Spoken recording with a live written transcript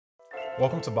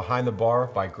Welcome to Behind the Bar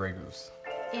by Grey Goose.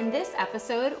 In this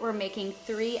episode, we're making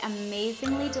 3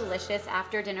 amazingly delicious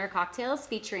after-dinner cocktails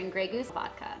featuring Grey Goose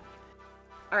Vodka.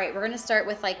 All right, we're gonna start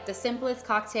with like the simplest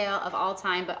cocktail of all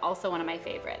time, but also one of my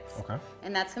favorites. Okay.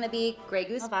 And that's gonna be Grey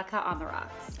Goose Vodka on the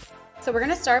rocks. So we're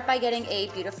gonna start by getting a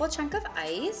beautiful chunk of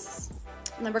ice.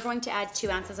 And then we're going to add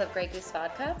 2 ounces of Grey Goose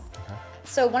Vodka. Okay.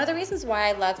 So one of the reasons why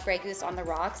I love Grey Goose on the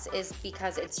rocks is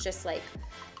because it's just like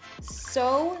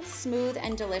so smooth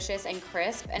and delicious and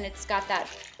crisp, and it's got that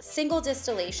single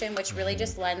distillation which really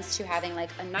just lends to having like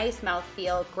a nice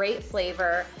mouthfeel, great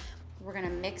flavor. We're gonna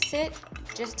mix it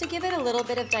just to give it a little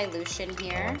bit of dilution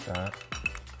here. I like that.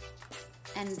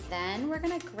 And then we're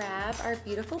gonna grab our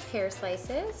beautiful pear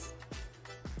slices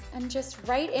and just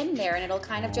right in there, and it'll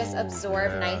kind of just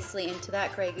absorb nicely into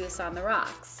that Grey Goose on the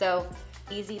rocks. So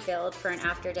easy build for an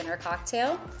after dinner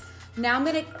cocktail. Now I'm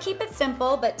gonna keep it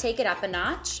simple, but take it up a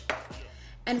notch.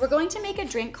 And we're going to make a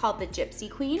drink called the Gypsy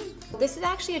Queen. This is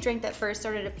actually a drink that first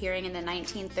started appearing in the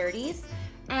 1930s,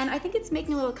 and I think it's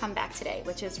making a little comeback today,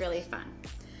 which is really fun.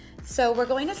 So we're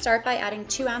going to start by adding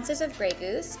 2 ounces of Grey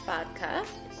Goose Vodka.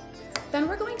 Then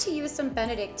we're going to use some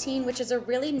Benedictine, which is a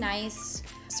really nice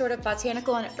sort of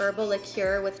botanical and herbal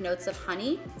liqueur with notes of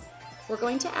honey. We're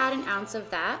going to add 1 ounce of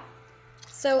that.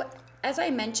 So as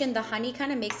I mentioned, the honey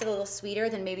kind of makes it a little sweeter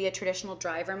than maybe a traditional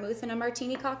dry vermouth in a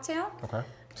martini cocktail. Okay,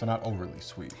 so not overly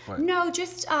sweet, but... No,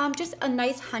 just a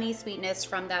nice honey sweetness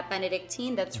from that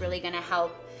Benedictine that's really gonna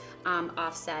help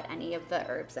offset any of the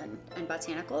herbs and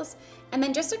botanicals. And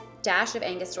then just a dash of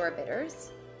Angostura bitters.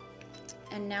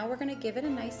 And now we're gonna give it a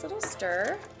nice little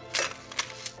stir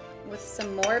with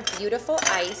some more beautiful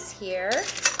ice here.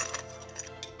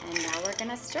 And now we're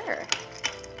gonna stir.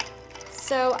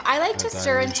 So I like to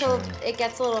stir until it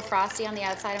gets a little frosty on the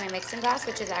outside of my mixing glass,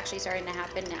 which is actually starting to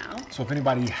happen now. So if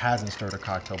anybody hasn't stirred a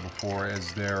cocktail before,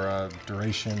 is there a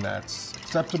duration that's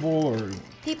acceptable, or?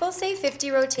 People say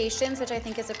 50 rotations, which I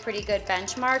think is a pretty good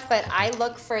benchmark, but I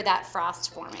look for that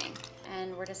frost forming.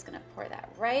 And we're just gonna pour that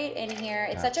right in here.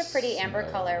 It's such a pretty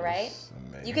amber color, right?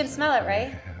 Amazing. You can smell it, right?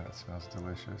 Yeah, it smells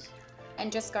delicious.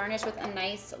 And just garnish with a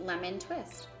nice lemon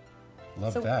twist.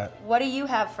 Love So that. what do you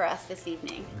have for us this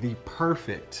evening? The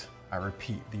perfect, I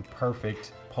repeat, the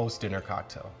perfect post-dinner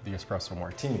cocktail, the Espresso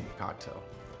Martini cocktail.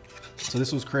 So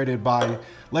this was created by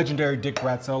legendary Dick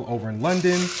Bratzel over in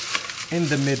London in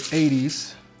the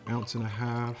mid-80s. 1.5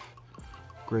 ounces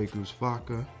Grey Goose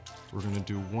Vodka. We're gonna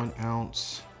do 1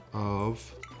 ounce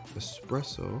of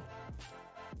espresso,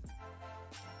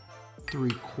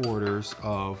 3/4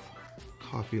 of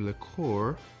coffee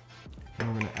liqueur, and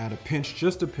we're gonna add a pinch,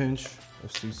 just a pinch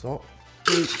of sea salt.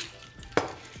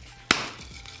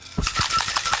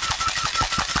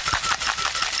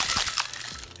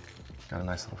 Got a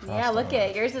nice little frost. Yeah, look at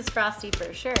it. Yours is frosty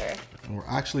for sure. And we're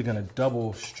actually gonna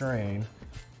double strain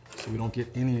so we don't get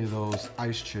any of those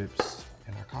ice chips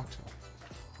in our cocktail.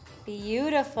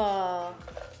 Beautiful.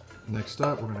 Next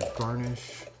up, we're gonna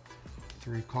garnish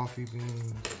 3 coffee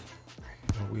beans.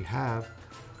 And we have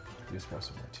the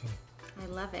Espresso Martini. I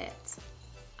love it.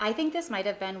 I think this might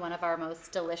have been one of our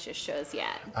most delicious shows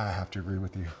yet. I have to agree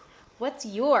with you. What's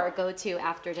your go-to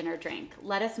after dinner drink?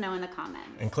 Let us know in the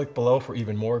comments. And click below for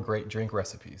even more great drink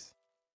recipes.